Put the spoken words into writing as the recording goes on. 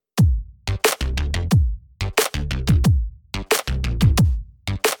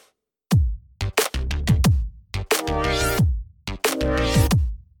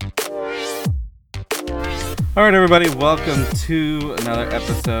All right, everybody, welcome to another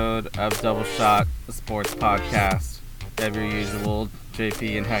episode of Double Shot Sports Podcast. You have your usual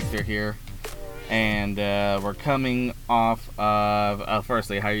JP and Hector here, and we're coming off of.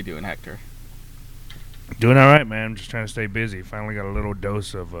 Firstly, how you doing, Hector? Doing all right, man. I'm just trying to stay busy. Finally got a little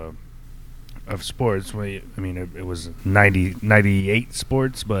dose of sports. It was 98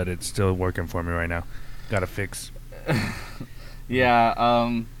 sports, but it's still working for me right now. Got to fix.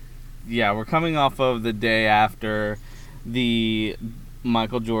 Yeah, we're coming off of the day after the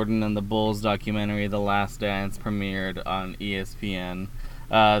Michael Jordan and the Bulls documentary, The Last Dance, premiered on ESPN.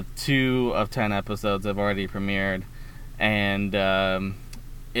 2 of 10 episodes have already premiered, and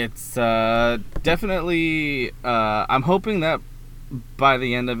it's definitely. I'm hoping that by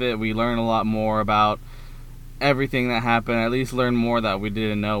the end of it, we learn a lot more about everything that happened. At least learn more that we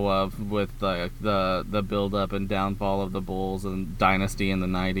didn't know of with the build up and downfall of the Bulls and dynasty in the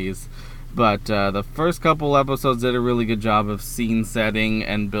 '90s. But the first couple episodes did a really good job of scene setting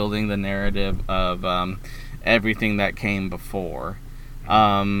and building the narrative of everything that came before.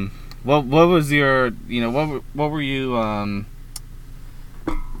 What was your what were you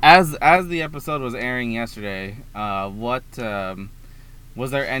as the episode was airing yesterday? What was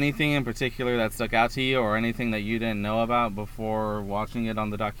there anything in particular that stuck out to you, or anything that you didn't know about before watching it on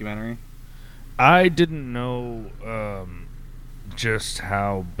the documentary? I didn't know just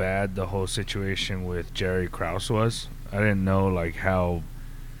how bad the whole situation with Jerry Krause was. I didn't know how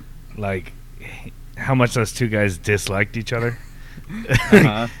much those two guys disliked each other.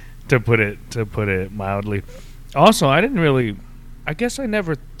 Uh-huh. to put it mildly. Also, I guess I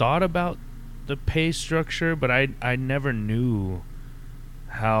never thought about the pay structure, but I never knew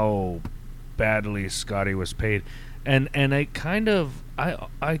how badly Scotty was paid. And I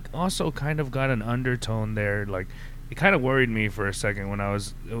also kind of got an undertone there. Like, it kind of worried me for a second when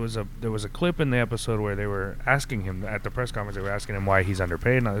there was a clip in the episode where they were asking him at the press conference. They were asking him why he's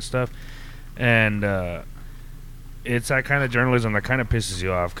underpaid and all this stuff, and it's that kind of journalism that kind of pisses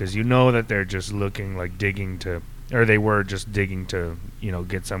you off, because you know that they're just looking like they were just digging to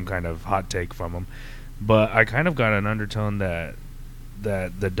get some kind of hot take from him. But I kind of got an undertone that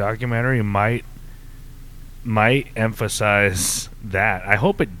the documentary might emphasize that. I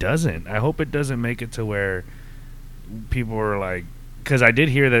hope it doesn't. I hope it doesn't make it to where people are like, because I did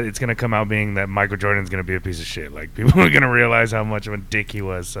hear that it's going to come out being that Michael Jordan's going to be a piece of shit. Like, people are going to realize how much of a dick he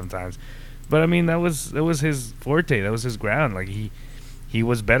was sometimes. But I mean, that was his forte. That was his ground. Like, he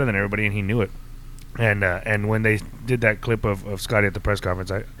was better than everybody, and he knew it. And when they did that clip of Scotty at the press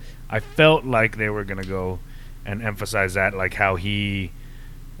conference, I felt like they were going to go and emphasize that, like how he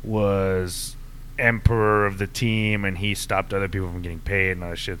was emperor of the team and he stopped other people from getting paid and all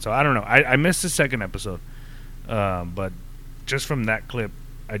that shit. So I don't know. I missed the second episode, but just from that clip,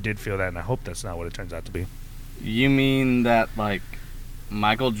 I did feel that, and I hope that's not what it turns out to be. You mean that, like,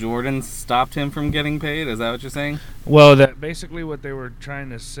 Michael Jordan stopped him from getting paid? Is that what you're saying? Well, that basically what they were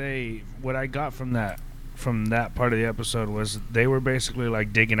trying to say. What I got from that part of the episode was they were basically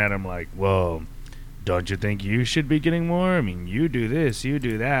like digging at him, like, well, don't you think you should be getting more? I mean, you do this, you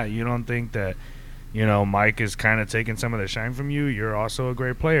do that. You don't think that, Mike is kind of taking some of the shine from you? You're also a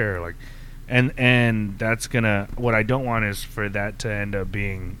great player. Like, and that's what I don't want is for that to end up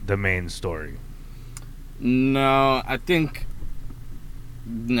being the main story. No, I think...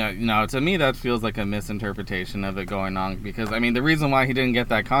 No, to me that feels like a misinterpretation of it going on, because, I mean, the reason why he didn't get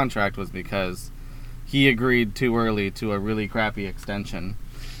that contract was because he agreed too early to a really crappy extension.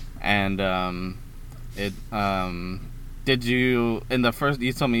 And, did you,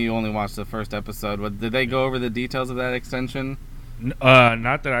 you told me you only watched the first episode, but did they go over the details of that extension?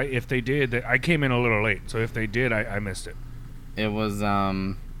 Not that if they did, I came in a little late, so if they did, I missed it. It was,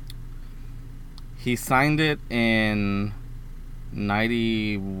 he signed it in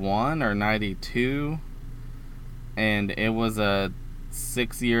 91 or 92, and it was a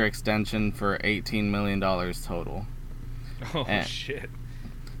 6-year extension for $18 million total. Oh, shit.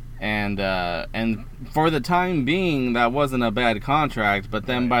 And for the time being, that wasn't a bad contract, but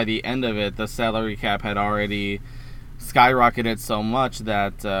then by the end of it, the salary cap had already skyrocketed so much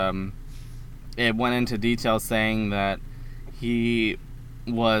that it went into detail saying that he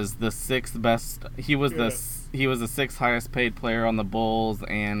was the sixth best. He was the sixth highest paid player on the Bulls,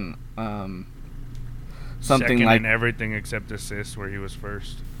 and something second like in everything except assists, where he was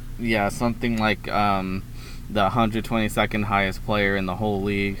first. Yeah, something like the 122nd highest player in the whole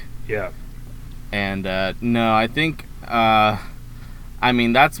league. Yeah. And no, I think I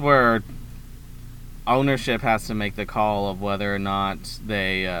mean, that's where ownership has to make the call of whether or not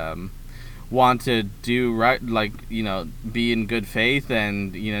they want to do right, like, be in good faith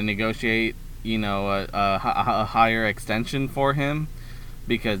and, negotiate a higher extension for him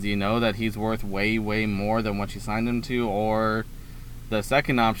because you know that he's worth way, way more than what you signed him to, or the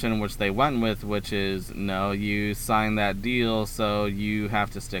second option, which they went with, which is no, you signed that deal, so you have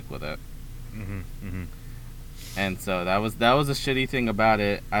to stick with it. Mm-hmm, mm-hmm. And so that was a shitty thing about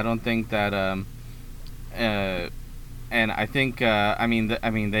it. I don't think that and I think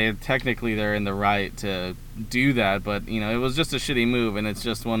they technically they're in the right to do that, but it was just a shitty move, and it's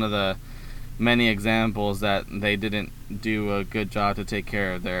just one of the many examples that they didn't do a good job to take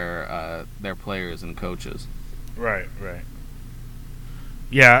care of their players and coaches. Right.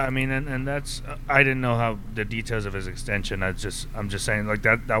 Yeah, I mean, and that's I didn't know how the details of his extension. I'm just saying like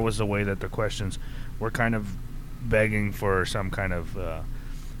that was the way that the questions were kind of begging for some kind of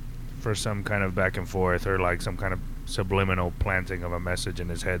back and forth, or like some kind of subliminal planting of a message in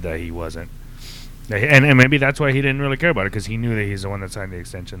his head that he wasn't, and maybe that's why he didn't really care about it, because he knew that he's the one that signed the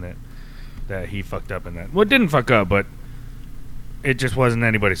extension, that he fucked up in that. Well, it didn't fuck up, but it just wasn't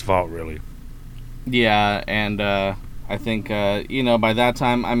anybody's fault really. Yeah, and I think by the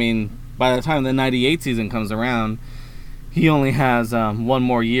time the '98 season comes around, he only has one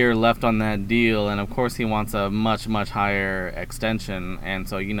more year left on that deal, and of course he wants a much, much higher extension, and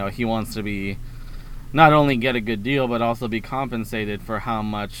so he wants to be not only get a good deal but also be compensated for how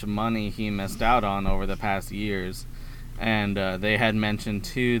much money he missed out on over the past years. And they had mentioned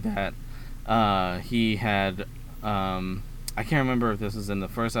too that he had I can't remember if this was in the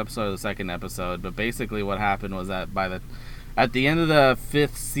first episode or the second episode, but basically what happened was that at the end of the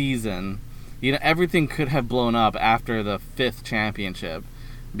 5th season, everything could have blown up after the 5th championship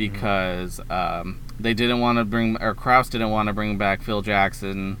because they didn't want to Krause didn't want to bring back Phil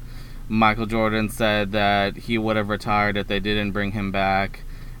Jackson. Michael Jordan said that he would have retired if they didn't bring him back,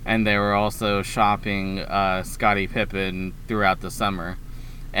 and they were also shopping Scottie Pippen throughout the summer,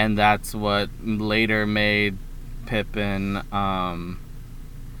 and that's what later made Pippen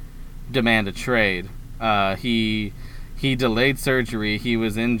demand a trade. He delayed surgery. He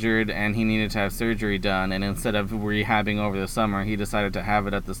was injured and he needed to have surgery done, and instead of rehabbing over the summer, he decided to have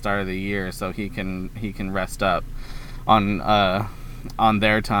it at the start of the year so he can rest up on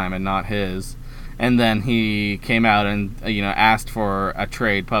their time and not his. And then he came out and asked for a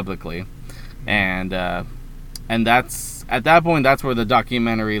trade publicly, and that's at that point that's where the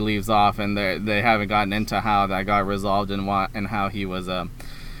documentary leaves off, and they haven't gotten into how that got resolved and how he was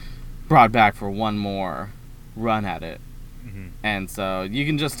brought back for one more run at it. Mm-hmm. And so you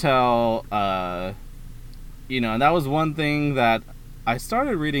can just tell, and that was one thing that I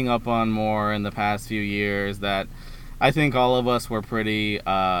started reading up on more in the past few years that I think all of us were pretty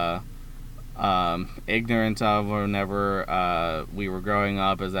ignorant of whenever we were growing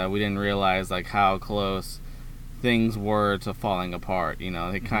up, is that we didn't realize like how close things were to falling apart.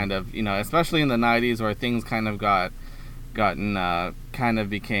 They kind of, especially in the 90s where things kind of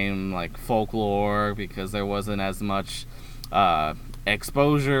became like folklore because there wasn't as much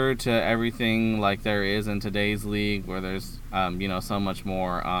exposure to everything like there is in today's league, where there's so much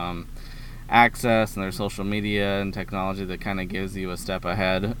more access, and there's social media and technology that kind of gives you a step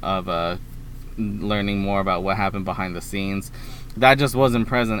ahead of learning more about what happened behind the scenes. That just wasn't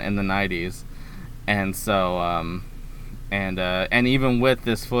present in the 90s. And so and even with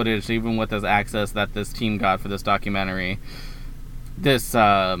this footage, even with this access that this team got for this documentary, this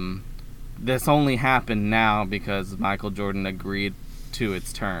only happened now because Michael Jordan agreed to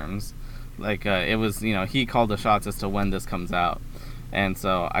its terms. Like it was, he called the shots as to when this comes out. And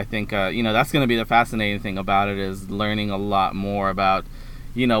so I think that's going to be the fascinating thing about it, is learning a lot more about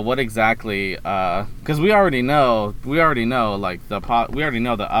what exactly, because we already know like we already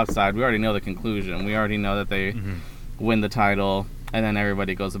know the upside, we already know the conclusion, we already know that they win the title and then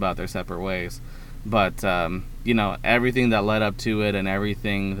everybody goes about their separate ways. But everything that led up to it, and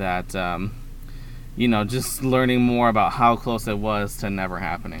everything that just learning more about how close it was to never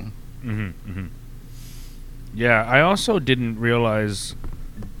happening. Yeah, I also didn't realize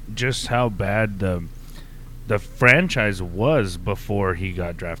just how bad the franchise was before he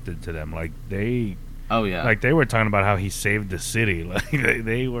got drafted to them. Like they were talking about how he saved the city. Like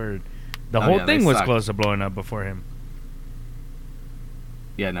they were, the whole thing was close to blowing up before him.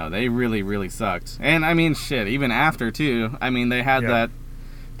 Yeah, no, they really, really sucked. And I mean, shit, even after too. I mean, they had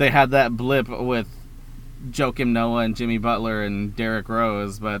that blip with Joakim Noah and Jimmy Butler and Derrick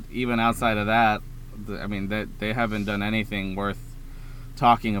Rose, but even outside of that, I mean, they haven't done anything worth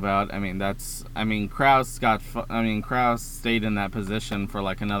talking about. Krause stayed in that position for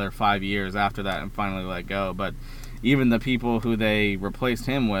like another 5 years after that and finally let go. But even the people who they replaced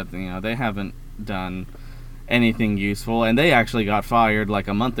him with, they haven't done anything useful, and they actually got fired like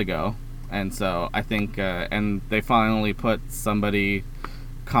a month ago And so I think, and they finally put somebody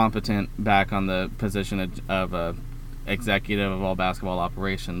competent back on the position of executive of all basketball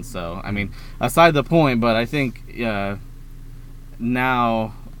operations. So, I mean, aside the point, but I think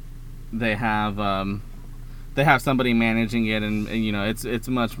now they have somebody managing it, and you know, it's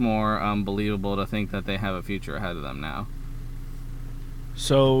much more believable to think that they have a future ahead of them now.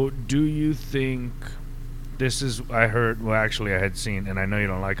 So, do you think this is? I heard. Well, actually, I had seen, and I know you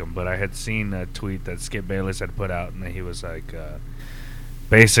don't like him, but I had seen a tweet that Skip Bayless had put out, and he was like,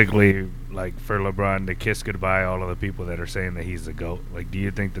 basically, like for LeBron to kiss goodbye all of the people that are saying that he's the GOAT. Like, do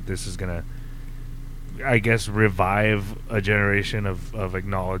you think that this is gonna, I guess, revive a generation of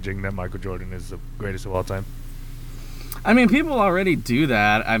acknowledging that Michael Jordan is the greatest of all time? I mean, people already do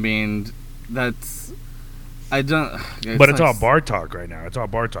that. I mean, that's. I don't. But it's all bar talk right now. It's all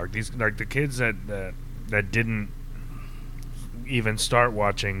bar talk. These like the kids that didn't even start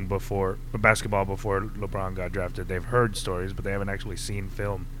watching basketball before LeBron got drafted. They've heard stories, but they haven't actually seen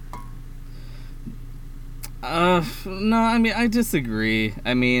film. No, I mean, I disagree.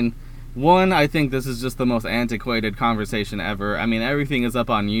 I mean, one, I think this is just the most antiquated conversation ever. I mean, everything is up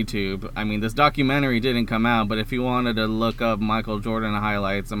on YouTube. I mean, this documentary didn't come out, but if you wanted to look up Michael Jordan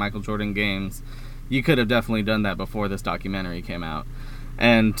highlights and Michael Jordan games, you could have definitely done that before this documentary came out.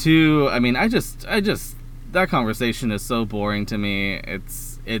 And two, I mean, I just that conversation is so boring to me.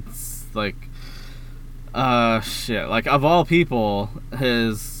 It's like, shit. Like, of all people,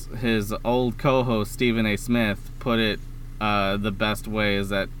 his old co-host Stephen A. Smith put it the best way is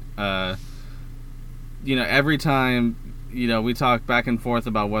that you know, every time, you know, we talk back and forth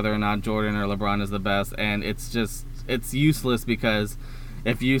about whether or not Jordan or LeBron is the best, and it's useless, because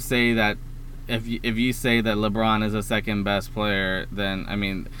if you say that LeBron is the second best player, then, I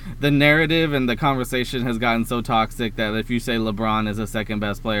mean, the narrative and the conversation has gotten so toxic that if you say LeBron is the second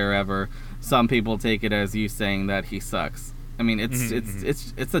best player ever, some people take it as you saying that he sucks. I mean, it's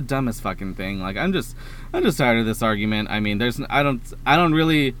the dumbest fucking thing. Like, I'm just tired of this argument. I mean, I don't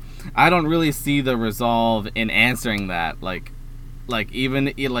really see the resolve in answering that. Even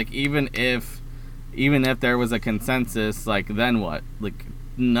if there was a consensus, like, then what? Like,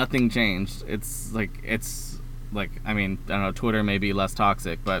 nothing changed. It's like I mean, I don't know, Twitter may be less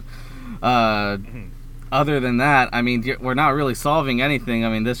toxic, but other than that, I mean, we're not really solving anything. I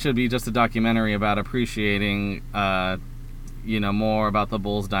mean, this should be just a documentary about appreciating you know, more about the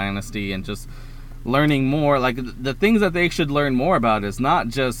Bulls dynasty and just learning more. Like, the things that they should learn more about is not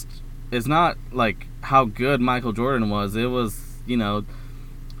like how good Michael Jordan was. It was, you know,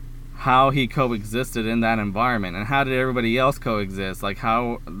 how he coexisted in that environment, and how did everybody else coexist, like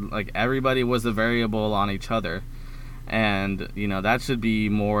how, like, everybody was a variable on each other. And, you know, that should be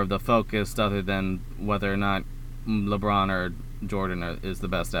more of the focus, other than whether or not LeBron or Jordan is the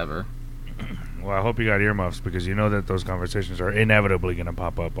best ever. Well, I hope you got earmuffs, because you know that those conversations are inevitably going to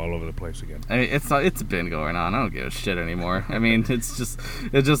pop up all over the place again. I mean, it's been going on. I don't give a shit anymore. I mean, it's just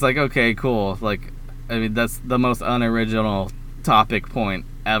like, okay, cool. Like, I mean, that's the most unoriginal topic point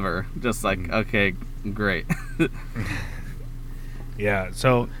ever. Just like, okay, great. Yeah.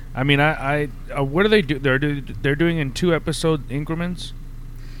 So, I mean, I what do they do? They're doing in 2-episode increments.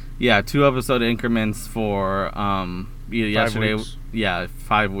 Yeah, 2-episode increments for yesterday. 5 weeks. Yeah,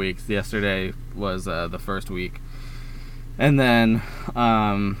 5 weeks. Yesterday was the first week, and then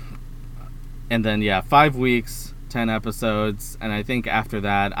 5 weeks, 10 episodes, and I think after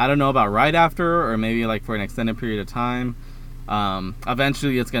that, I don't know about right after, or maybe like for an extended period of time.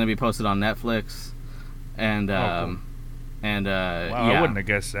 Eventually, it's going to be posted on Netflix, and cool. Wow, yeah. I wouldn't have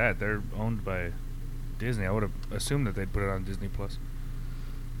guessed that. They're owned by Disney. I would have assumed that they'd put it on Disney Plus.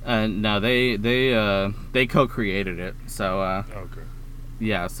 No, they co-created it, so okay.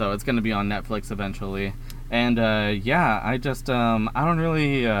 Yeah, so it's gonna be on Netflix eventually, and I just I don't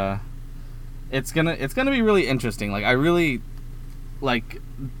really it's gonna be really interesting. Like, I really like,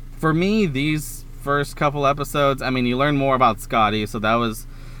 for me, these first couple episodes, I mean, you learn more about Scottie, so that was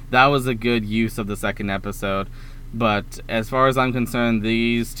a good use of the second episode. But as far as I'm concerned,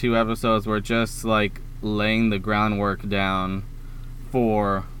 these 2 episodes were just like laying the groundwork down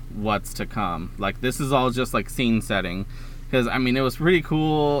for what's to come. Like, this is all just like scene setting, because I mean, it was pretty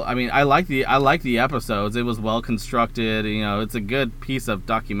cool. I mean, I like the episodes. It was well constructed. You know, it's a good piece of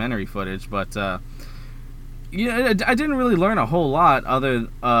documentary footage. But yeah, I didn't really learn a whole lot other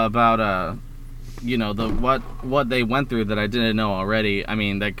about you know, the what they went through that I didn't know already. I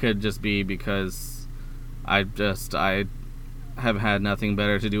mean, that could just be because I have had nothing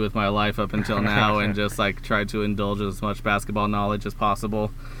better to do with my life up until now, and just like tried to indulge as much basketball knowledge as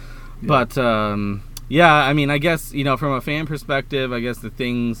possible. Yeah. But yeah, I mean, I guess, you know, from a fan perspective, I guess the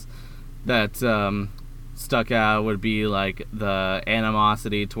things that stuck out would be like the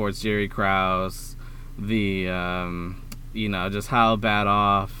animosity towards Jerry Krause, the just how bad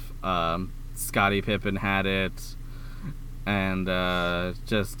off Scottie Pippen had it, and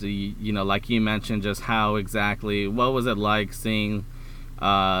just like you mentioned, just how exactly what was it like seeing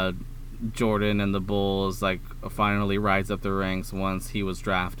Jordan and the Bulls like finally rise up the ranks once he was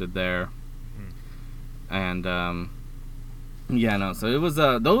drafted there. And so it was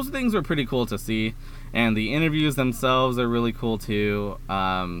those things were pretty cool to see, and the interviews themselves are really cool too.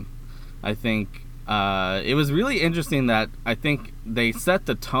 I think it was really interesting that I think they set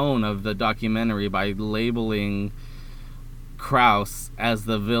the tone of the documentary by labeling Krause as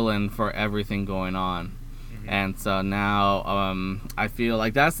the villain for everything going on. And so now I feel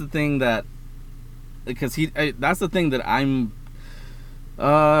like that's the thing that, because that's the thing that I'm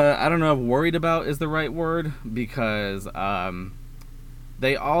I don't know if worried about is the right word, because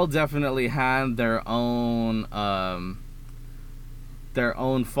they all definitely had their own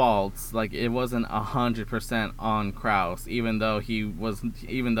faults. Like, it wasn't 100% on Krause, even though he was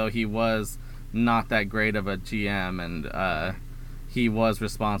not that great of a GM, and he was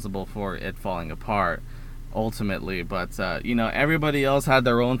responsible for it falling apart ultimately. But everybody else had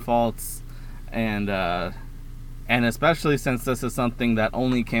their own faults, and especially since this is something that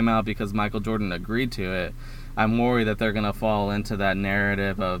only came out because Michael Jordan agreed to it, I'm worried that they're gonna fall into that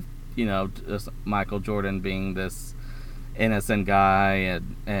narrative of just Michael Jordan being this innocent guy,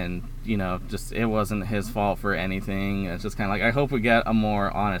 and just it wasn't his fault for anything. It's just kind of like, I hope we get a more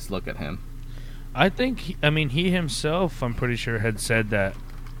honest look at him. I think he himself, I'm pretty sure, had said that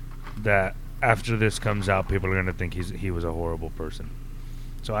after this comes out, people are going to think he was a horrible person.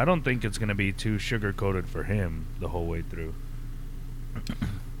 So I don't think it's going to be too sugar-coated for him the whole way through.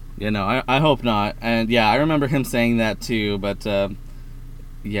 I hope not. And I remember him saying that too, but I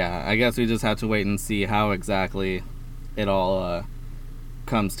guess we just have to wait and see how exactly it all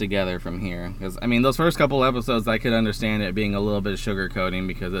comes together from here. Because, those first couple episodes, I could understand it being a little bit sugar-coating,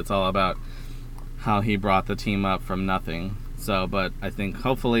 because it's all about how he brought the team up from nothing. So, but I think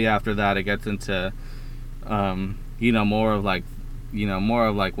hopefully after that it gets into, more of like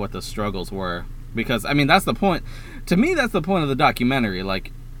what the struggles were. Because, that's the point. To me, that's the point of the documentary.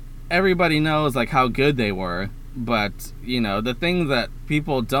 Like, everybody knows, like, how good they were. But, the thing that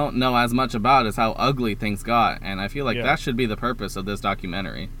people don't know as much about is how ugly things got. And I feel like that should be the purpose of this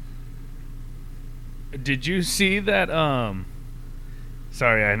documentary. Did you see that,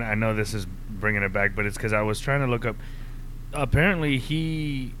 sorry, I know this is bringing it back, but it's because I was trying to look up.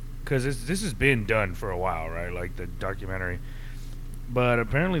 Apparently because this has been done for a while, right? Like, the documentary. But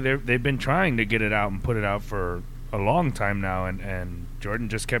apparently they've been trying to get it out and put it out for a long time now, and Jordan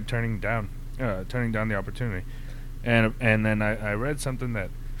just kept turning down the opportunity. And then I read something that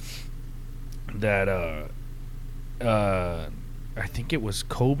I think it was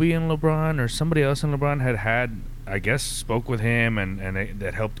Kobe and LeBron or somebody else in LeBron had I guess spoke with him, and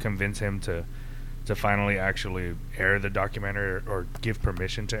that helped convince him to finally actually air the documentary, or give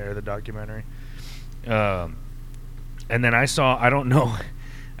permission to air the documentary. And then I don't know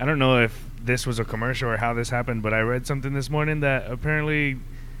if this was a commercial or how this happened, but I read something this morning that apparently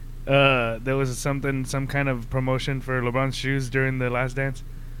there was some kind of promotion for LeBron's shoes during The Last Dance.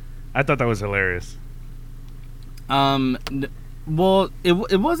 I thought that was hilarious. Well,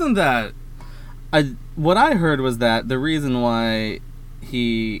 it wasn't that. What I heard was that the reason why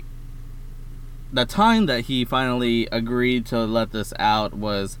the time that he finally agreed to let this out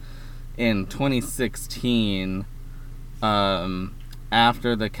was in 2016,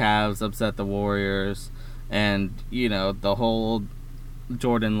 after the Cavs upset the Warriors, and the whole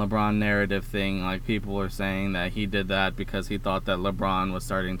Jordan LeBron narrative thing. Like, people were saying that he did that because he thought that LeBron was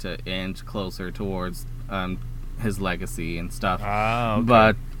starting to inch closer towards his legacy and stuff.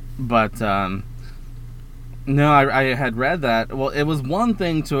 Okay. But no, I had read that. Well, it was one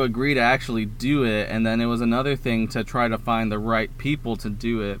thing to agree to actually do it, and then it was another thing to try to find the right people to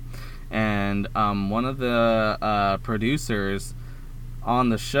do it. And one of the producers on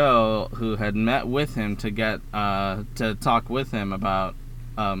the show, who had met with him to get to talk with him about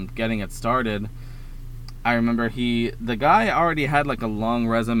getting it started, I remember the guy already had like a long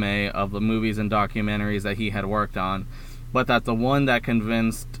resume of the movies and documentaries that he had worked on, but that the one that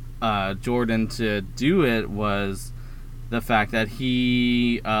convinced Jordan to do it was the fact that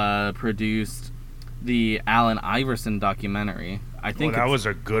he produced the Allen Iverson documentary. I think that was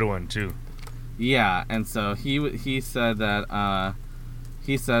a good one too. Yeah, and so he said that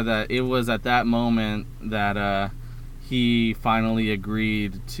it was at that moment that he finally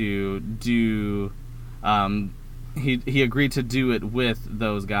agreed to do. He agreed to do it with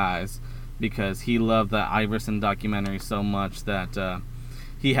those guys, because he loved the Iverson documentary so much that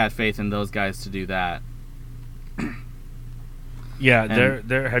he had faith in those guys to do that. Yeah,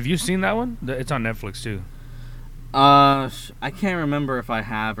 there. Have you seen that one? It's on Netflix too. I can't remember if I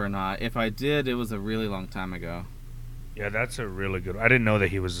have or not. If I did, it was a really long time ago. Yeah, that's a really good one. I didn't know that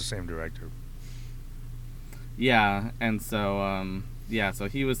he was the same director. Yeah, and so so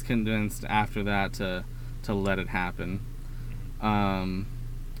he was convinced after that to let it happen.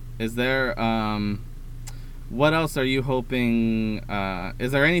 Is there what else are you hoping?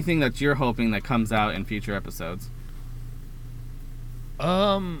 Is there anything that you're hoping that comes out in future episodes?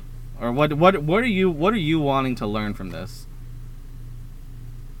 Or what are you wanting to learn from this?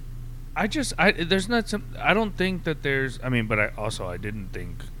 I don't think that there's. I mean, but I didn't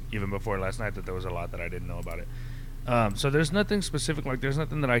think even before last night that there was a lot that I didn't know about it. So there's nothing specific. Like there's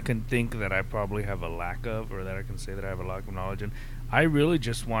nothing that I can think that I probably have a lack of, or that I can say that I have a lack of knowledge in. I really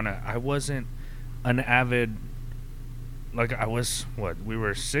just wanna. I wasn't an avid. Like I was. We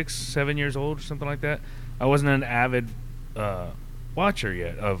were 6-7 years old or something like that. I wasn't an avid watcher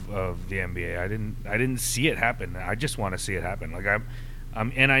yet of the NBA. I didn't see it happen. I just want to see it happen. Like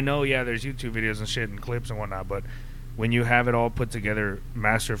and I know, yeah, there's YouTube videos and shit and clips and whatnot, but when you have it all put together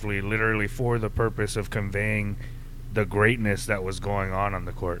masterfully, literally for the purpose of conveying the greatness that was going on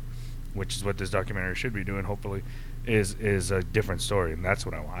the court, which is what this documentary should be doing, hopefully, is a different story, and that's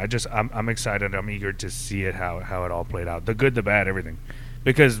what I want. I'm excited. I'm eager to see it how it all played out, the good, the bad, everything,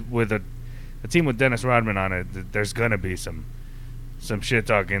 because with a team with Dennis Rodman on it, there's gonna be some shit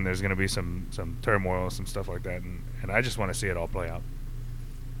talking. There's gonna be some turmoil, some stuff like that, and I just want to see it all play out.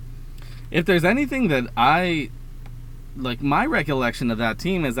 If there's anything that my recollection of that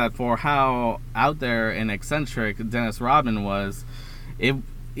team is that for how out there and eccentric Dennis Rodman was,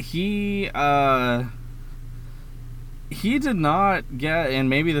 he did not get, and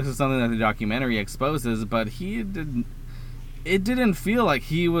maybe this is something that the documentary exposes, but it didn't feel like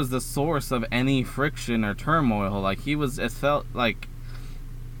he was the source of any friction or turmoil. Like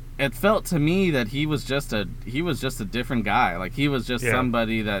it felt to me that he was just a different guy. Like he was just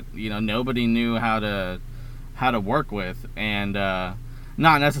somebody that nobody knew how to work with, and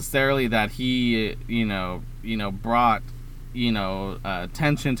not necessarily that he brought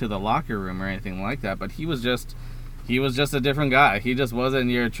tension to the locker room or anything like that. But he was just a different guy. He just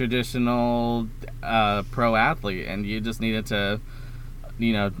wasn't your traditional pro athlete, and you just needed to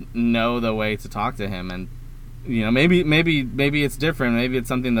know the way to talk to him. And maybe it's different. Maybe it's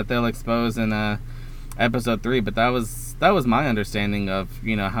something that they'll expose in episode 3. But that was my understanding of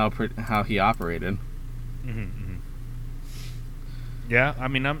how he operated. Mm-hmm. Yeah, I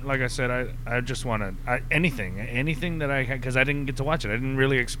mean, like I said, I just want to anything that I because I didn't get to watch it. I didn't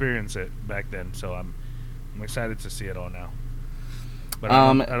really experience it back then, so I'm excited to see it all now. But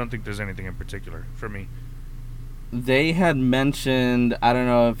I don't think there's anything in particular for me. They had mentioned, I don't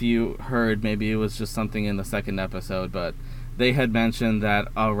know if you heard, maybe it was just something in the second episode, but they had mentioned that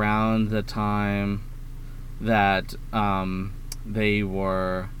around the time that they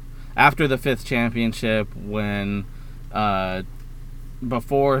were after the 5th championship, when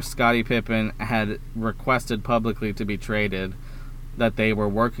before Scottie Pippen had requested publicly to be traded, that they were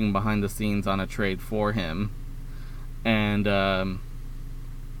working behind the scenes on a trade for him. And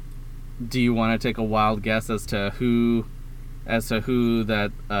do you want to take a wild guess as to who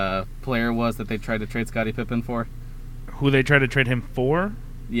that player was that they tried to trade Scottie Pippen for? Who they tried to trade him for?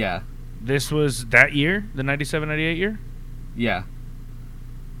 Yeah. This was that year, the 97-98 year? Yeah.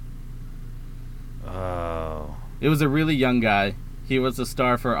 Oh. It was a really young guy. He was a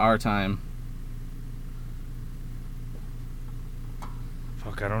star for our time.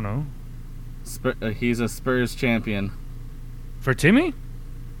 Fuck, I don't know. He's a Spurs champion. For Timmy?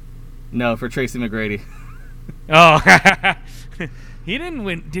 No, for Tracy McGrady. Oh. He didn't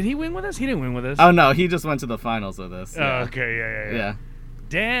win. Did he win with us? He didn't win with us. Oh, no. He just went to the finals with us. Yeah. Oh, okay. Yeah.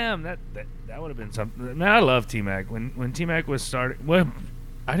 Damn, that would have been something. Man, I love T-Mac. When T-Mac was started... Well,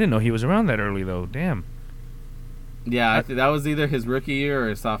 I didn't know he was around that early, though. Damn. Yeah, I think that was either his rookie year or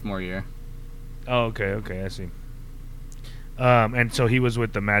his sophomore year. Oh, okay. I see. And so he was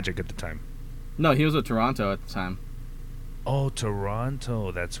with the Magic at the time. No, he was with Toronto at the time. Oh,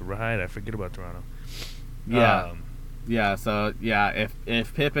 Toronto. That's right. I forget about Toronto. Yeah. So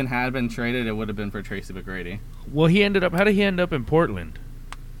if Pippen had been traded, it would have been for Tracy McGrady. Well, how did he end up in Portland?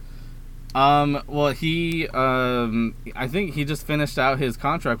 Well, I think he just finished out his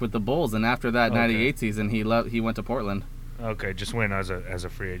contract with the Bulls, and after that 98 season, he went to Portland. Okay, just went as a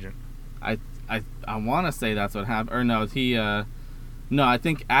free agent. I want to say that's what happened. Or no, no, I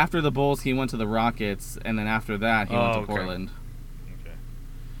think after the Bulls, he went to the Rockets, and then after that, he went to Portland. Okay.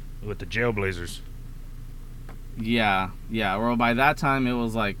 with the Jailblazers. Yeah. Well, by that time it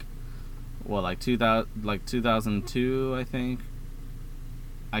was like 2002, I think.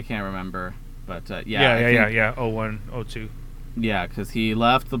 I can't remember, but Yeah. 01, 02. Yeah, because he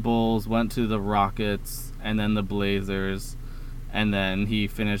left the Bulls, went to the Rockets, and then the Blazers, and then he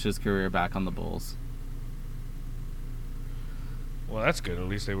finished his career back on the Bulls. Well, that's good. At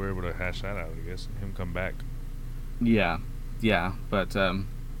least they were able to hash that out, I guess, and him come back. Yeah, but no.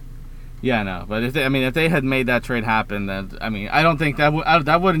 But if they had made that trade happen, then I don't think that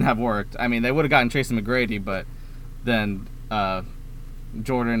wouldn't have worked. I mean, they would have gotten Tracy McGrady, but then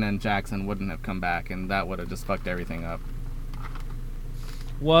Jordan and Jackson wouldn't have come back, and that would have just fucked everything up.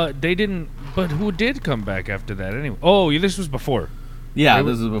 Well, they didn't. But who did come back after that anyway? Oh, this was before. Yeah,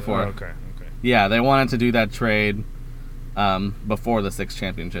 this was before. Okay. Yeah, they wanted to do that trade before the Sixth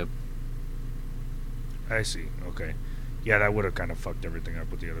championship. I see. Okay. Yeah, that would have kind of fucked everything up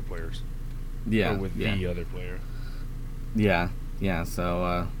with the other players. Yeah. Or with the other player. Yeah.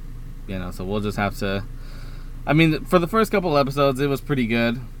 So, so we'll just have to. I mean, for the first couple episodes, it was pretty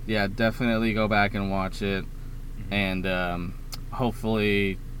good. Yeah, definitely go back and watch it, and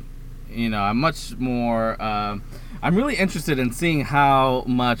hopefully, I'm much more. I'm really interested in seeing how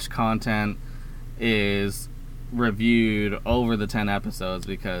much content is reviewed over the 10 episodes,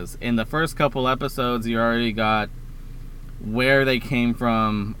 because in the first couple episodes, you already got where they came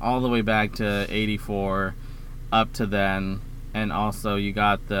from all the way back to 84 up to then, and also you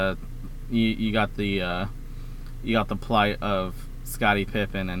got the plight of Scottie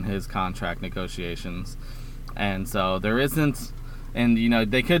Pippen and his contract negotiations. And so there isn't, and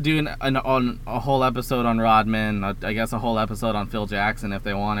they could do a whole episode on Rodman, I guess a whole episode on Phil Jackson if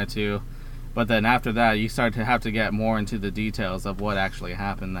they wanted to, but then after that you start to have to get more into the details of what actually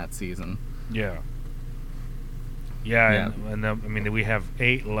happened that season. Yeah. And we have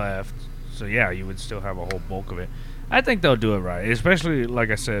 8 left, so you would still have a whole bulk of it. I think they'll do it right, especially, like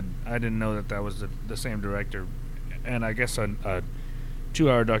I said, I didn't know that was the same director, and I guess a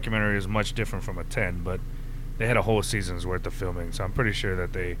 2-hour documentary is much different from a 10, but they had a whole season's worth of filming, so I'm pretty sure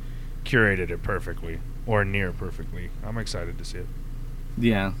that they curated it perfectly, or near perfectly. I'm excited to see it.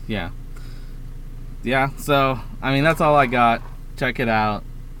 Yeah, so, that's all I got. Check it out.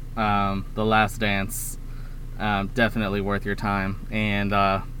 The Last Dance. Definitely worth your time. And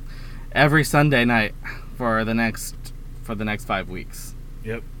every Sunday night for the next 5 weeks.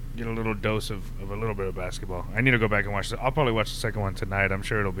 Yep. Get a little dose of a little bit of basketball. I need to go back and watch it. I'll probably watch the second one tonight. I'm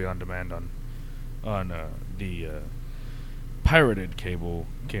sure it'll be on demand on the pirated cable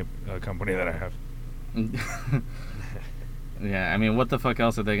company that I have. Yeah, what the fuck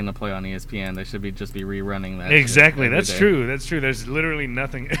else are they going to play on ESPN? They should just be rerunning that. Exactly, that's true. There's literally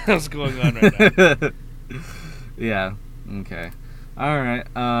nothing else going on right now. Yeah, okay. Alright,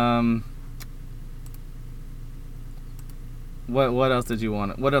 What else did you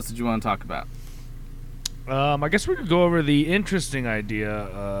want to talk about? I guess we could go over the interesting idea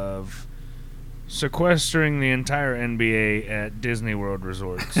of sequestering the entire NBA at Disney World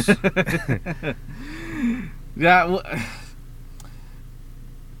resorts. Yeah, well,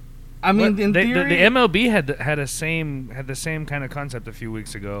 in theory, the MLB had the same kind of concept a few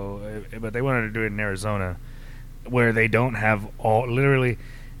weeks ago, but they wanted to do it in Arizona, where they don't have literally.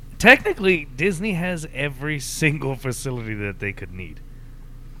 Technically, Disney has every single facility that they could need.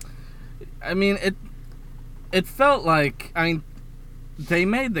 It felt like they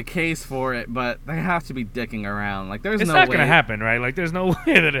made the case for it, but they have to be dicking around. Like, it's not going to happen, right? Like, there's no way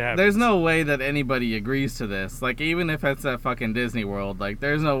that it happens. There's no way that anybody agrees to this. Like, even if it's at fucking Disney World, like,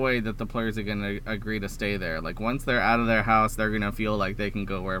 there's no way that the players are going to agree to stay there. Like, once they're out of their house, they're going to feel like they can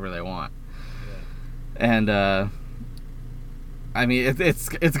go wherever they want. Yeah. And,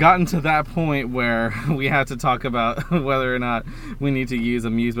 it's gotten to that point where we have to talk about whether or not we need to use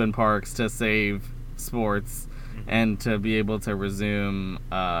amusement parks to save sports and to be able to resume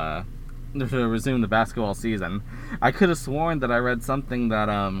the basketball season. I could have sworn that I read something that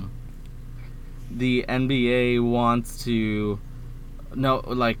the NBA wants to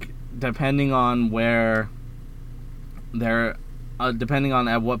depending on where they're depending on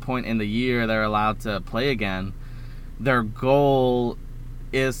at what point in the year they're allowed to play again. Their goal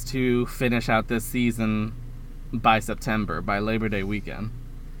is to finish out this season by September, by Labor Day weekend.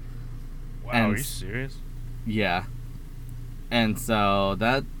 Wow, are you serious? Yeah. And so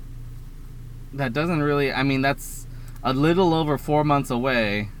that doesn't really... that's a little over 4 months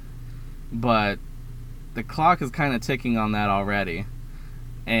away, but the clock is kind of ticking on that already.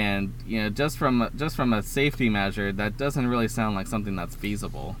 And, just from a safety measure, that doesn't really sound like something that's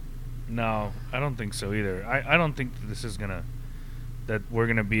feasible. No, I don't think so either. I don't think that this is going to that we're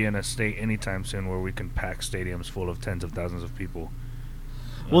going to be in a state anytime soon where we can pack stadiums full of tens of thousands of people.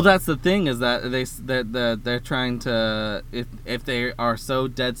 Well, that's the thing, is that they're trying to, if they are so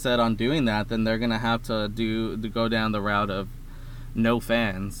dead set on doing that, then they're gonna have to go down the route of no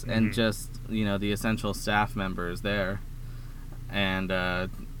fans and just the essential staff members there. And I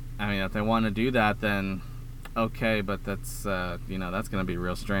mean, if they want to do that, then okay, but that's that's gonna be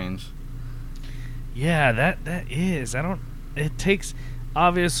real strange. Yeah, that is. It takes,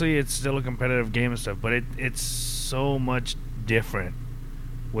 obviously it's still a competitive game and stuff, but it's so much different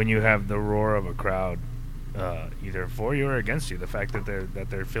when you have the roar of a crowd, either for you or against you. The fact that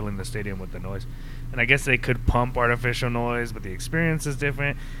they're filling the stadium with the noise, and I guess they could pump artificial noise, but the experience is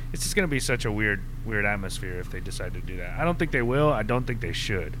different. It's just going to be such a weird atmosphere if they decide to do that. I don't think they will. I don't think they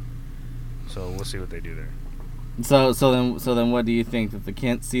should. So we'll see what they do there. So then, what do you think, that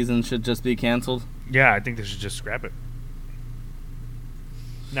the season should just be canceled? Yeah, I think they should just scrap it.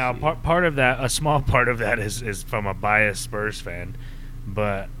 Now, part of that, a small part of that is from a biased Spurs fan.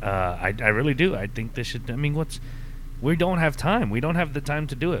 But I really do. I think they should. I mean, we don't have time. We don't have the time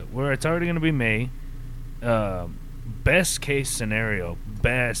to do it. It's already going to be May. Best case scenario,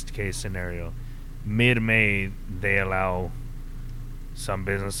 mid-May they allow some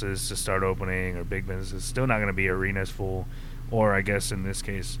businesses to start opening, or big businesses. Still not going to be arenas full, or I guess in this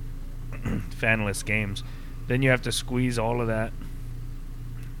case, fanless games. Then you have to squeeze all of that.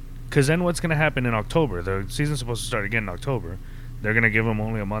 Because then what's going to happen in October? The season's supposed to start again in October. They're going to give them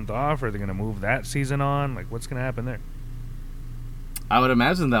only a month off, or they're going to move that season on? Like, what's going to happen there? I would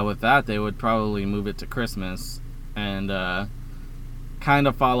imagine that with that, they would probably move it to Christmas and kind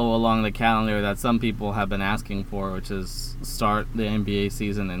of follow along the calendar that some people have been asking for, which is start the NBA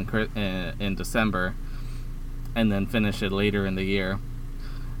season in December and then finish it later in the year.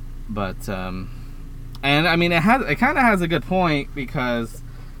 But, and I mean, it kind of has a good point, because,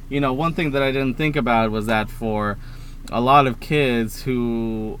 one thing that I didn't think about was that for a lot of kids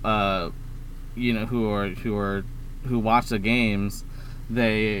who watch the games,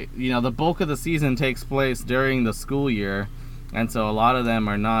 the bulk of the season takes place during the school year, and so a lot of them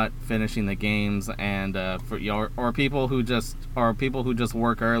are not finishing the games, and or people who just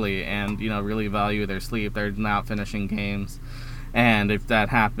work early and really value their sleep, they're not finishing games. And if that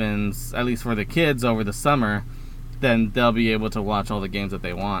happens, at least for the kids over the summer, then they'll be able to watch all the games that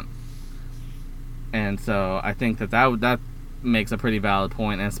they want. And so I think that makes a pretty valid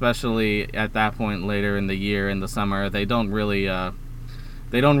point, and especially at that point later in the year, in the summer, they don't really have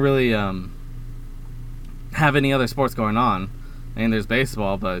any other sports going on. I mean, there's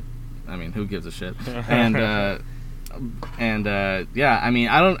baseball, but I mean, who gives a shit? And yeah, I mean,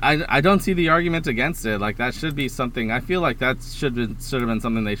 I don't see the argument against it. Like, that should be something. I feel like that should have been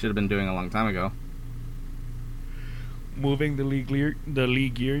something they should have been doing a long time ago. Moving the league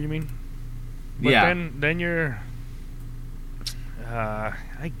year, you mean? But yeah. Then you're,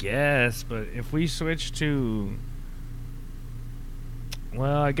 I guess. But if we switch to,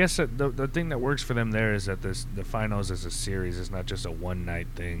 well, I guess the thing that works for them there is that the finals is a series. It's not just a one night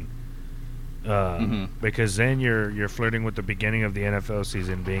thing. Because then you're flirting with the beginning of the NFL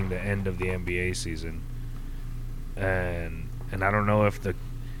season being the end of the NBA season, and I don't know if the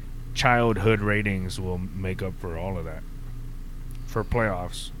childhood ratings will make up for all of that for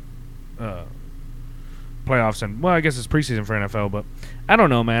playoffs. And, well, I guess it's preseason for NFL, but I don't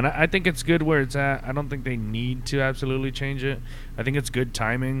know, man. I think it's good where it's at. I don't think they need to absolutely change it. I think it's good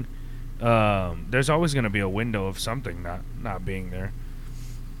timing. There's always going to be a window of something not being there.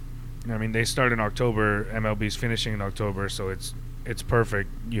 I mean, they start in October. MLB's finishing in October, so it's perfect.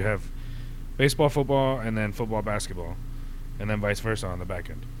 You have baseball, football, and then football, basketball, and then vice versa on the back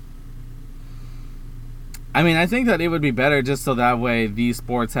end. I mean, I think that it would be better just so that way these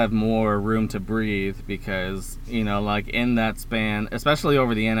sports have more room to breathe, because, like in that span, especially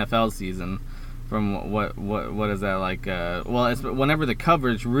over the NFL season, from what is that, like, well, it's whenever the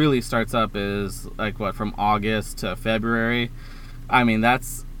coverage really starts up is like from August to February. I mean,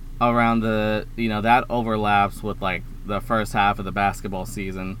 that's around that overlaps with like the first half of the basketball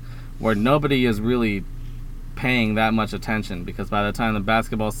season, where nobody is really paying that much attention, because by the time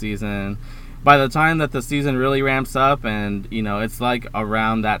that the season really ramps up, and it's like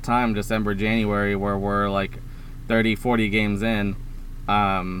around that time, December, January, where we're like 30-40 games in,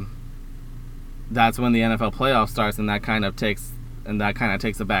 that's when the NFL playoff starts, and that kind of takes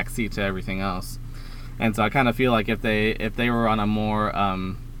a back seat to everything else. And so I kind of feel like if they were on a more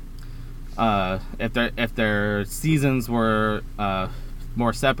if their seasons were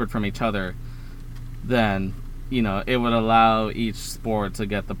more separate from each other, then it would allow each sport to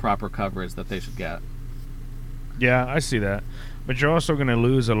get the proper coverage that they should get. Yeah, I see that. But you're also going to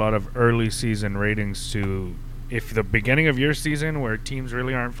lose a lot of early season ratings to if the beginning of your season where teams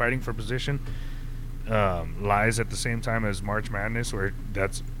really aren't fighting for position lies at the same time as March Madness, where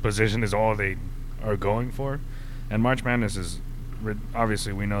that's position is all they are going for. And March Madness is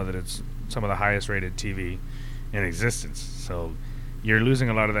obviously we know that it's some of the highest rated TV in existence. So you're losing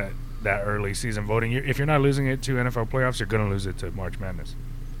a lot of that early season voting. If you're not losing it to NFL playoffs, you're going to lose it to March Madness.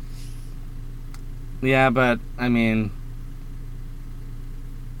 Yeah, but I mean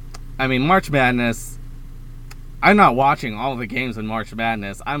March Madness. I'm not watching all the games in March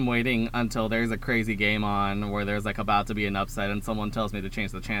Madness. I'm waiting until there's a crazy game on where there's like about to be an upset and someone tells me to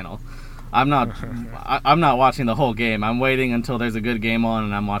change the channel. I'm not watching the whole game. I'm waiting until there's a good game on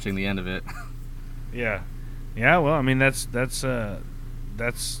and I'm watching the end of it. Yeah. Well, I mean that's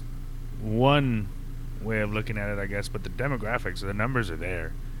one way of looking at it, I guess. But the demographics, the numbers are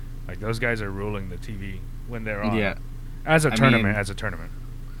there. Like those guys are ruling the TV when they're on. Yeah. As a tournament.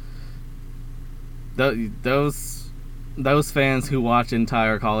 Those fans who watch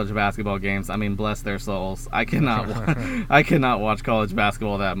entire college basketball games, I mean, bless their souls. I cannot watch college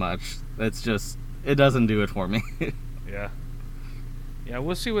basketball that much. It's just it doesn't do it for me. Yeah,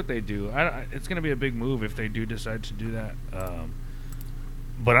 we'll see what they do. It's going to be a big move if they do decide to do that.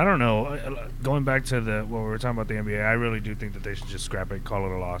 But I don't know. Going back to what we were talking about the NBA, I really do think that they should just scrap it, call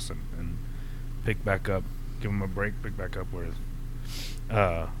it a loss, and pick back up, give them a break, pick back up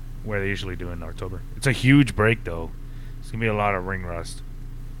where they usually do in October. It's a huge break, though. It's going to be a lot of ring rust.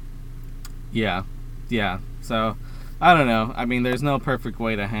 Yeah. So, I don't know. I mean, there's no perfect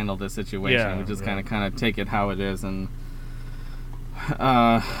way to handle this situation. Yeah, we just kind of take it how it is, and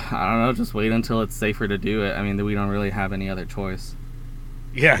I don't know, just wait until it's safer to do it. I mean, we don't really have any other choice.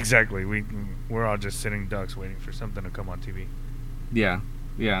 Yeah, exactly. We're all just sitting ducks waiting for something to come on TV. Yeah.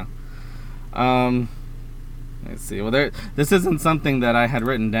 Let's see. Well, this isn't something that I had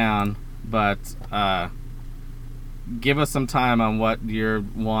written down, but give us some time on what you're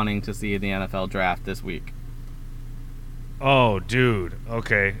wanting to see in the NFL draft this week. Oh, dude.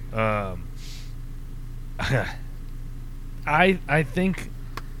 Okay. I think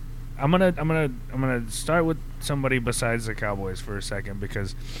I'm gonna start with somebody besides the Cowboys for a second,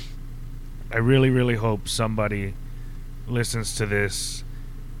 because I really, really hope somebody listens to this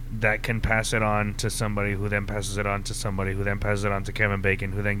that can pass it on to somebody who then passes it on to somebody who then passes it on to Kevin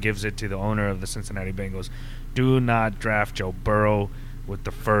Bacon, who then gives it to the owner of the Cincinnati Bengals. Do not draft Joe Burrow with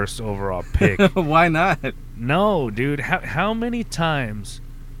the first overall pick. Why not? No, dude. How many times?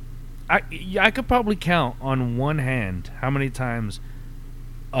 I could probably count on one hand how many times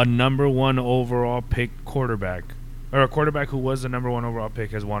a number one overall pick quarterback, or a quarterback who was the number one overall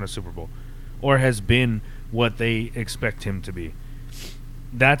pick, has won a Super Bowl or has been what they expect him to be.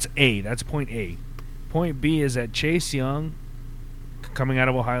 That's A. That's point A. Point B is that Chase Young, coming out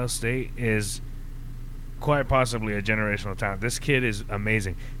of Ohio State, is quite possibly a generational talent. This kid is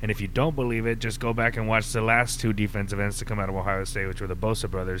amazing. And if you don't believe it, just go back and watch the last two defensive ends to come out of Ohio State, which were the Bosa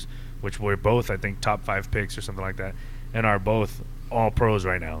brothers, which were both, I think, top 5 picks or something like that, and are both all pros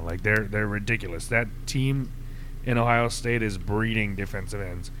right now. Like, they're ridiculous. That team in Ohio State is breeding defensive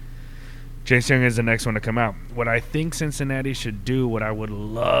ends. Chase Young is the next one to come out. What I think Cincinnati should do, what I would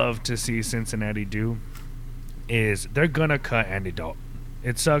love to see Cincinnati do, is they're going to cut Andy Dalton.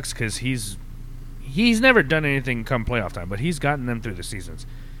 It sucks because he's never done anything come playoff time, but he's gotten them through the seasons.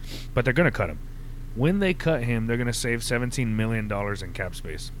 But they're going to cut him. When they cut him, they're going to save $17 million in cap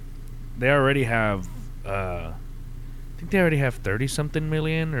space. They already have, I think they already have 30-something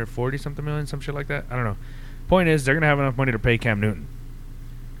million or 40-something million, some shit like that. I don't know. Point is, they're going to have enough money to pay Cam Newton.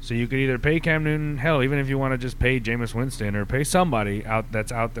 So you could either pay Cam Newton, hell, even if you want to just pay Jameis Winston or pay somebody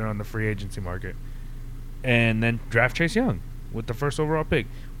that's out there on the free agency market, and then draft Chase Young with the first overall pick.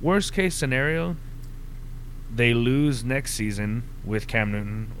 Worst case scenario, they lose next season with Cam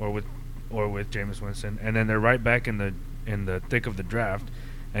Newton or with Jameis Winston, and then they're right back in the thick of the draft,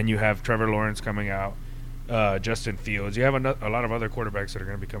 and you have Trevor Lawrence coming out, Justin Fields. You have a lot of other quarterbacks that are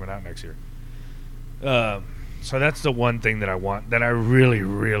going to be coming out next year. So that's the one thing that I really,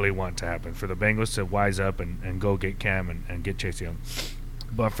 really want to happen, for the Bengals to wise up and go get Cam and get Chase Young.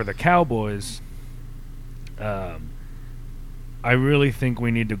 But for the Cowboys, I really think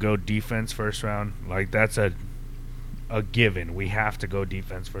we need to go defense first round. Like, that's a given. We have to go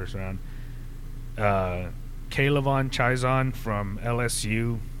defense first round. Kayvon Chaisson from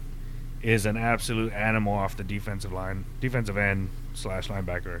LSU is an absolute animal off the defensive line, defensive end /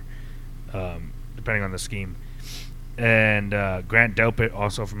 linebacker, depending on the scheme. And Grant Delpit,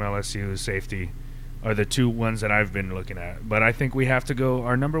 also from LSU, safety, are the two ones that I've been looking at. But I think we have to go.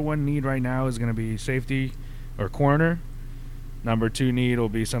 Our number one need right now is going to be safety or corner. Number 2 need will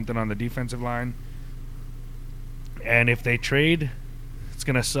be something on the defensive line. And if they trade, it's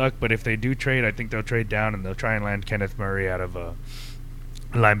going to suck. But if they do trade, I think they'll trade down and they'll try and land Kenneth Murray out of a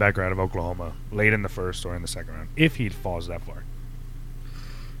linebacker out of Oklahoma late in the first or in the second round, if he falls that far.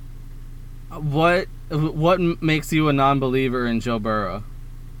 What makes you a non-believer in Joe Burrow?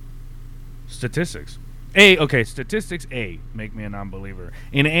 Statistics. Statistics make me a non-believer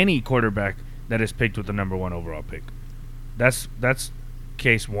in any quarterback that is picked with the number 1 overall pick. That's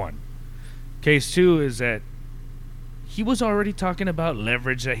case 1. Case 2 is that he was already talking about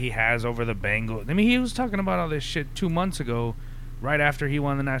leverage that he has over the Bengals. I mean, he was talking about all this shit 2 months ago, right after he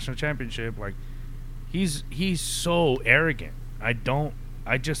won the national championship. Like, he's so arrogant.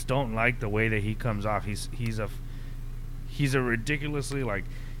 I just don't like the way that he comes off. He's a ridiculously, like,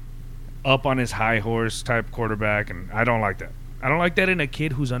 up on his high horse type quarterback, and I don't like that. I don't like that in a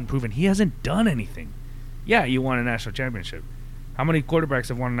kid who's unproven. He hasn't done anything. Yeah, you won a national championship. How many quarterbacks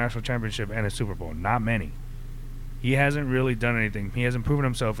have won a national championship and a Super Bowl? Not many. He hasn't really done anything. He hasn't proven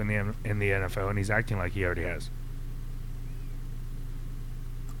himself in the NFL, and he's acting like he already has.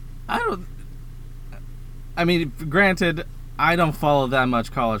 Granted, I don't follow that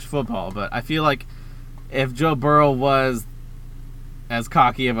much college football, but I feel like if Joe Burrow was as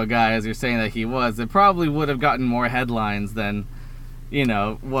cocky of a guy as you're saying that he was, it probably would have gotten more headlines than,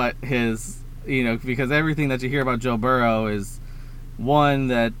 what his, because everything that you hear about Joe Burrow is, one,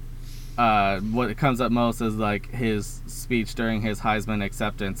 that what comes up most is like his speech during his Heisman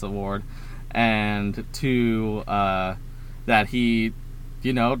acceptance award, and 2, that he,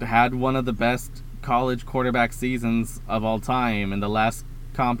 had one of the best college quarterback seasons of all time, and the last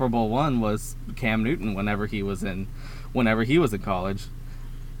comparable one was Cam Newton whenever he was in college.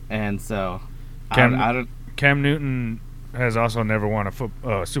 And so Cam Newton has also never won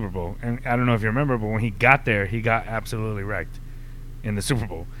a Super Bowl, and I don't know if you remember, but when he got there, he got absolutely wrecked in the Super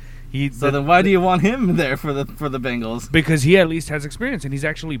Bowl. Then why do you want him there for the Bengals? Because he at least has experience, and he's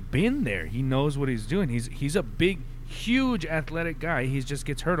actually been there. He knows what he's doing. He's a big, huge athletic guy. He just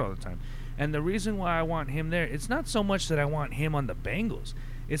gets hurt all the time. And the reason why I want him there, it's not so much that I want him on the Bengals.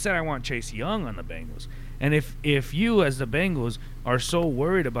 It's that I want Chase Young on the Bengals. And if you, as the Bengals, are so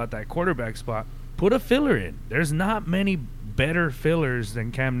worried about that quarterback spot, put a filler in. There's not many better fillers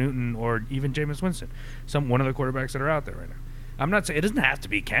than Cam Newton or even Jameis Winston. One of the quarterbacks that are out there right now. I'm not saying it doesn't have to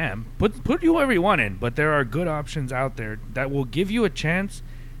be Cam. Put whoever you want in, but there are good options out there that will give you a chance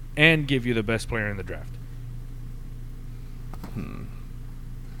and give you the best player in the draft.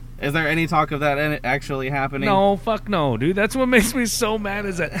 Is there any talk of that actually happening? No, fuck no, dude. That's what makes me so mad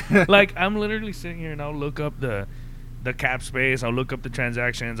is that, like, I'm literally sitting here and I'll look up the cap space, I'll look up the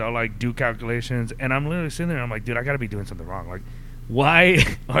transactions, I'll, like, do calculations, and I'm literally sitting there and I'm like, dude, I got to be doing something wrong. Like, why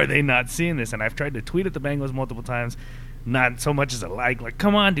are they not seeing this? And I've tried to tweet at the Bengals multiple times, not so much as a like,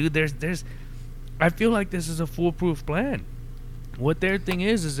 come on, dude, there's I feel like this is a foolproof plan. What their thing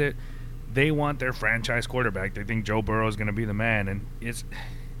is that they want their franchise quarterback. They think Joe Burrow is going to be the man, and it's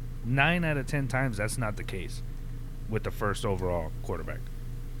 9 out of 10 times that's not the case with the first overall quarterback.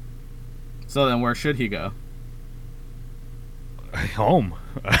 So then where should he go? Home.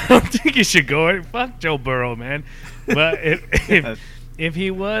 I don't think he should go. Fuck Joe Burrow, man. But if he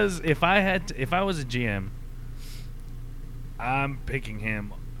was, if I was a GM, I'm picking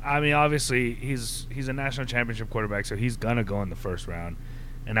him. I mean, obviously he's a national championship quarterback, so he's gonna go in the first round,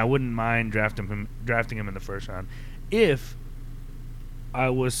 and I wouldn't mind drafting him in the first round if I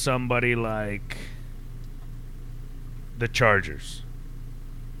was somebody like the Chargers,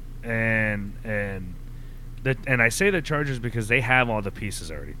 and I say the Chargers because they have all the pieces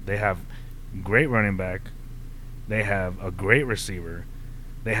already. They have great running back, they have a great receiver,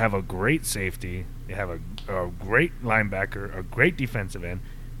 they have a great safety, they have a great linebacker, a great defensive end.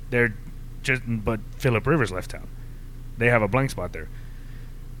 But Phillip Rivers left town. They have a blank spot there.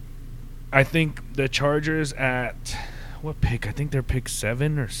 I think the Chargers at what pick? I think they're pick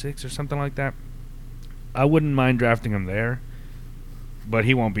 7 or 6 or something like that. I wouldn't mind drafting him there, but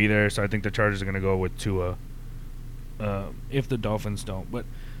he won't be there, so I think the Chargers are going to go with Tua. If the Dolphins don't, but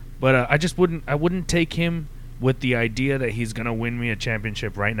I just wouldn't take him with the idea that he's going to win me a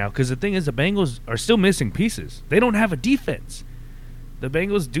championship right now. Because the thing is, the Bengals are still missing pieces. They don't have a defense. The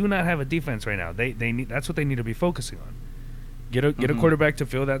Bengals do not have a defense right now. They need, that's what they need to be focusing on. Get a quarterback to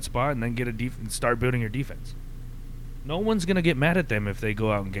fill that spot, and then get start building your defense. No one's going to get mad at them if they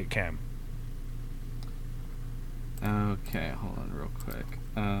go out and get Cam. Okay, hold on real quick.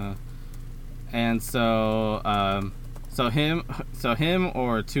 And so him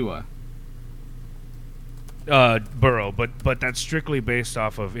or Tua? Burrow, but that's strictly based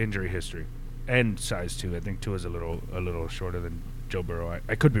off of injury history. and size too. I think Tua's a little shorter than Joe Burrow.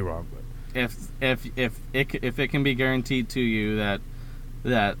 I could be wrong, but if it can be guaranteed to you that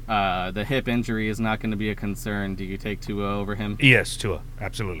the hip injury is not going to be a concern, do you take Tua over him? Yes, Tua,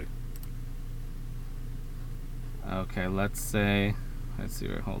 absolutely. Okay, let's see.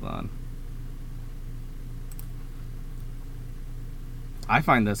 Hold on. I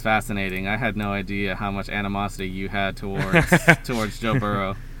find this fascinating. I had no idea how much animosity you had towards Joe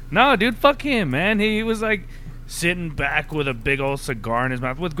Burrow. No, dude, fuck him, man. He was like sitting back with a big old cigar in his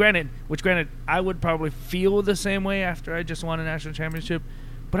mouth. Granted, I would probably feel the same way after I just won a national championship.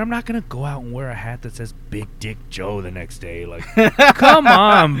 But I'm not gonna go out and wear a hat that says Big Dick Joe the next day. Like, come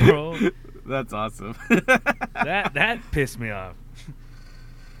on, bro. That's awesome. that pissed me off.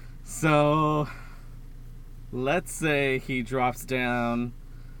 So, let's say he drops down.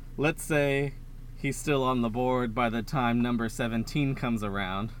 Let's say he's still on the board by the time number 17 comes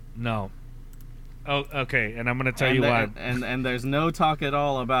around. No. Oh, okay, and I'm going to tell you why. And there's no talk at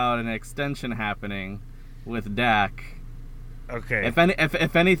all about an extension happening with Dak. Okay.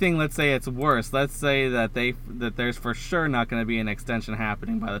 If anything, let's say it's worse. Let's say that there's for sure not going to be an extension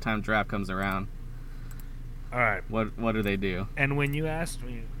happening by the time draft comes around. All right. What do they do? And when you asked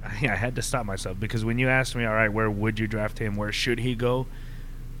me, I had to stop myself because when you asked me, all right, where would you draft him? Where should he go?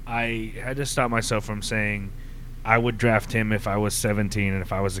 I had to stop myself from saying I would draft him if I was 17 and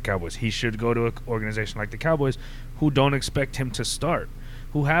if I was the Cowboys. He should go to an organization like the Cowboys who don't expect him to start,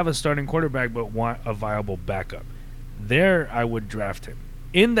 who have a starting quarterback but want a viable backup. There, I would draft him.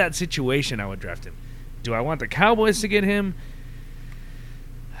 In that situation, I would draft him. Do I want the Cowboys to get him?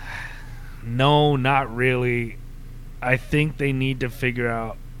 No, not really. I think they need to figure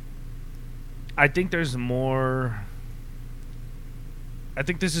out. I think there's more. I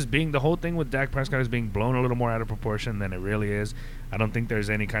think the whole thing with Dak Prescott is being blown a little more out of proportion than it really is. I don't think there's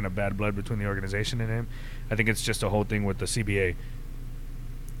any kind of bad blood between the organization and him. I think it's just a whole thing with the CBA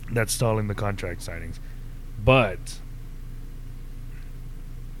that's stalling the contract signings. But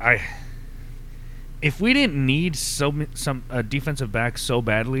if we didn't need some defensive back so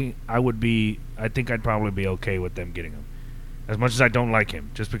badly, I think I'd probably be okay with them getting him. As much as I don't like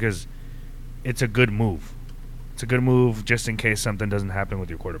him, just because it's a good move. It's a good move just in case something doesn't happen with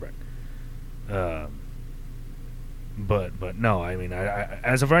your quarterback. But no, I mean, I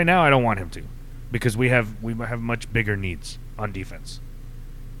as of right now, I don't want him to, because we have much bigger needs on defense.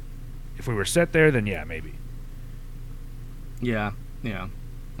 If we were set there, then yeah, maybe. Yeah.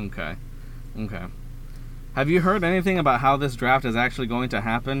 Okay. Have you heard anything about how this draft is actually going to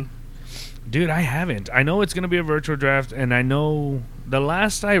happen? Dude, I haven't. I know it's going to be a virtual draft, and I know the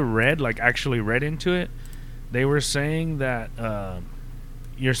last I read, actually read into it, they were saying that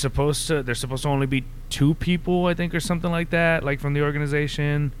there's supposed to only be 2 people, I think, or something like that, like from the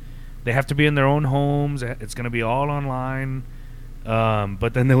organization. They have to be in their own homes. It's going to be all online.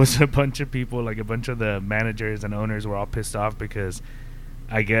 But then there was a bunch of people, like a bunch of the managers and owners were all pissed off because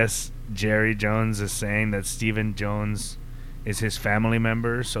I guess Jerry Jones is saying that Stephen Jones is his family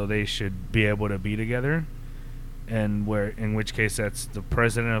member, so they should be able to be together. And in which case that's the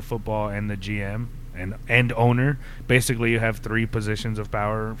president of football and the GM and owner. Basically, you have 3 positions of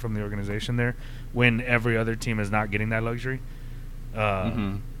power from the organization there, when every other team is not getting that luxury.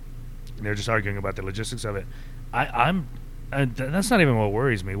 They're just arguing about the logistics of it. That's not even what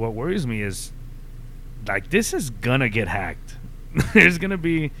worries me. What worries me is, this is gonna get hacked. This is gonna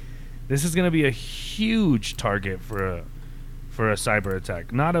be a huge target for a cyber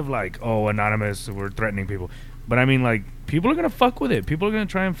attack. Not of anonymous, we're threatening people, but I mean people are gonna fuck with it. People are gonna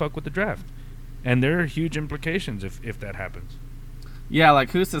try and fuck with the draft, and there are huge implications if that happens. Yeah,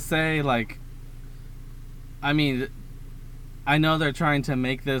 who's to say? I mean, I know they're trying to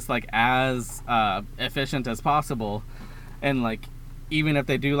make this as efficient as possible. And, even if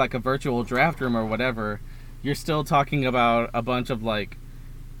they do, a virtual draft room or whatever, you're still talking about a bunch of,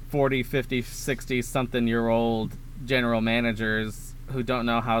 40, 50, 60-something-year-old general managers who don't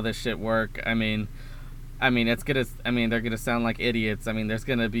know how this shit work. I mean, it's gonna. I mean, they're gonna sound like idiots. I mean, there's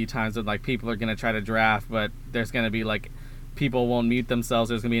gonna be times when, people are gonna try to draft, but there's gonna be, people won't mute themselves.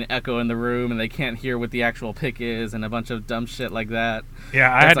 There's gonna be an echo in the room, and they can't hear what the actual pick is, and a bunch of dumb shit like that.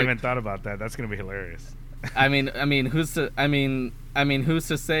 Yeah, I hadn't even thought about that. That's gonna be hilarious. I mean, who's to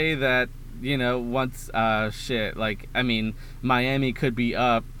say that, once Miami could be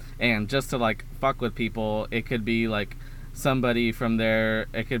up, and just to fuck with people, it could be somebody from their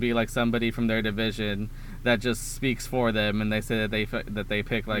division that just speaks for them, and they say that they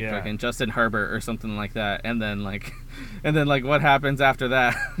pick fucking Justin Herbert or something like that, and then what happens after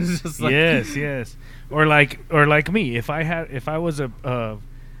that? It's just yes, or like me, if I was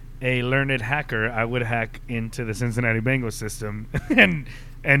a learned hacker, I would hack into the Cincinnati Bengals system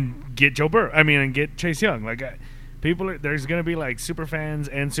and get Joe Burrow. I mean, and get Chase Young. Like, there's gonna be like super fans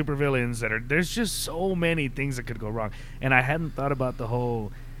and super villains that are. There's just so many things that could go wrong, and I hadn't thought about the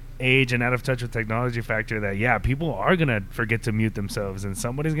whole age and out of touch with technology factor. That people are gonna forget to mute themselves, and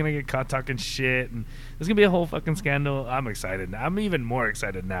somebody's gonna get caught talking shit, and there's gonna be a whole fucking scandal. I'm excited. I'm even more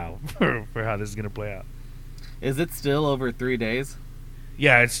excited now for how this is gonna play out. Is it still over 3 days?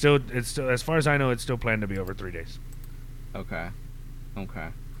 Yeah, it's still as far as I know, it's still planned to be over 3 days. Okay.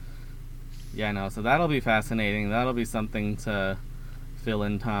 Yeah, no, so that'll be fascinating. That'll be something to fill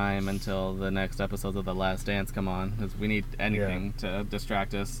in time until the next episodes of The Last Dance come on, because we need anything to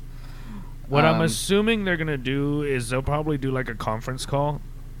distract us. What I'm assuming they're going to do is they'll probably do like a conference call,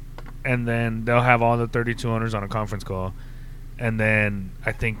 and then they'll have all the 32 owners on a conference call, and then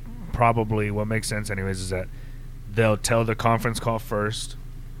I think probably what makes sense anyways is that they'll tell the conference call first.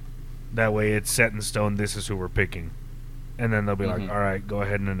 That way it's set in stone, this is who we're picking. And then they'll be like, all right, go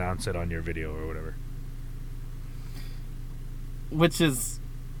ahead and announce it on your video or whatever. Which is,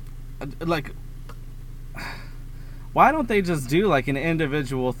 like, why don't they just do, like, an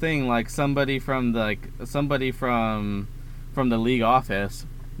individual thing, like somebody from the league office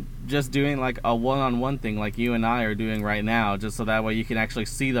just doing, like, a one-on-one thing like you and I are doing right now, just so that way you can actually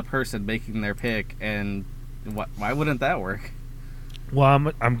see the person making their pick, and why wouldn't that work?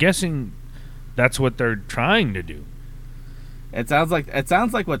 Well, I'm guessing that's what they're trying to do. It sounds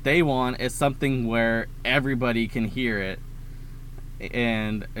like what they want is something where everybody can hear it,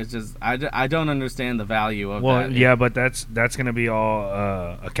 and it's just I don't understand the value of that. Well, yeah, but that's going to be all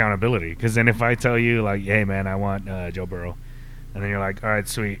accountability, because then if I tell you, like, hey man, I want Joe Burrow, and then you're like, all right,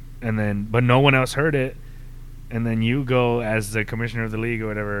 sweet, and then but no one else heard it, and then you go as the commissioner of the league or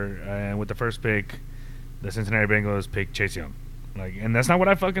whatever, and with the first pick, the Cincinnati Bengals pick Chase Young, like, and that's not what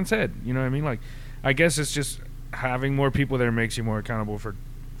I fucking said. You know what I mean? Like, I guess it's just having more people there makes you more accountable for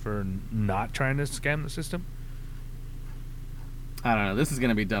not trying to scam the system. I don't know. This is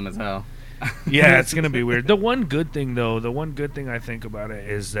gonna be dumb as hell. Yeah, it's gonna be weird. The one good thing I think about it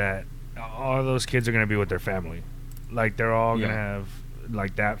is that all those kids are gonna be with their family. Like, they're all gonna have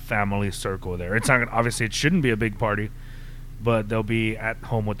like that family circle there. It's not gonna, obviously it shouldn't be a big party, but they'll be at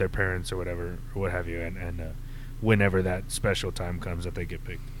home with their parents or whatever, or what have you, and whenever that special time comes that they get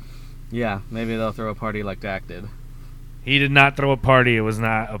picked. Yeah, maybe they'll throw a party like Dak did. He did not throw a party. It was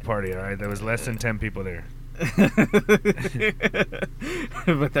not a party, all right? There was less than 10 people there.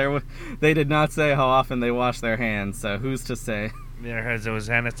 But they did not say how often they wash their hands, so who's to say? There was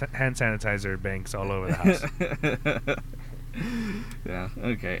hand sanitizer banks all over the house. Yeah,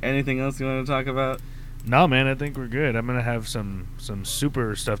 okay. Anything else you want to talk about? No, man, I think we're good. I'm going to have some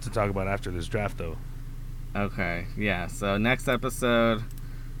super stuff to talk about after this draft, though. Okay, yeah. So next episode,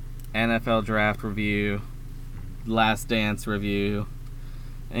 NFL draft review, Last Dance review,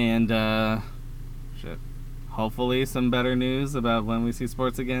 and hopefully some better news about when we see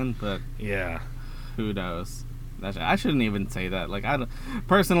sports again, but yeah, who knows? I shouldn't even say that. Like, I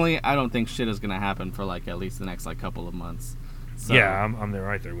don't think shit is gonna happen for like at least the next like couple of months. So, yeah, I'm there,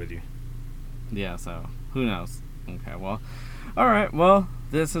 right there with you. Yeah, so who knows? Okay, well, all right. Well,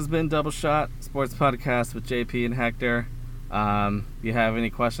 this has been Double Shot Sports Podcast with JP and Hector. You have any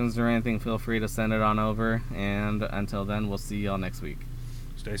questions or anything, feel free to send it on over. And until then, we'll see y'all next week.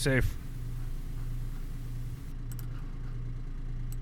 Stay safe.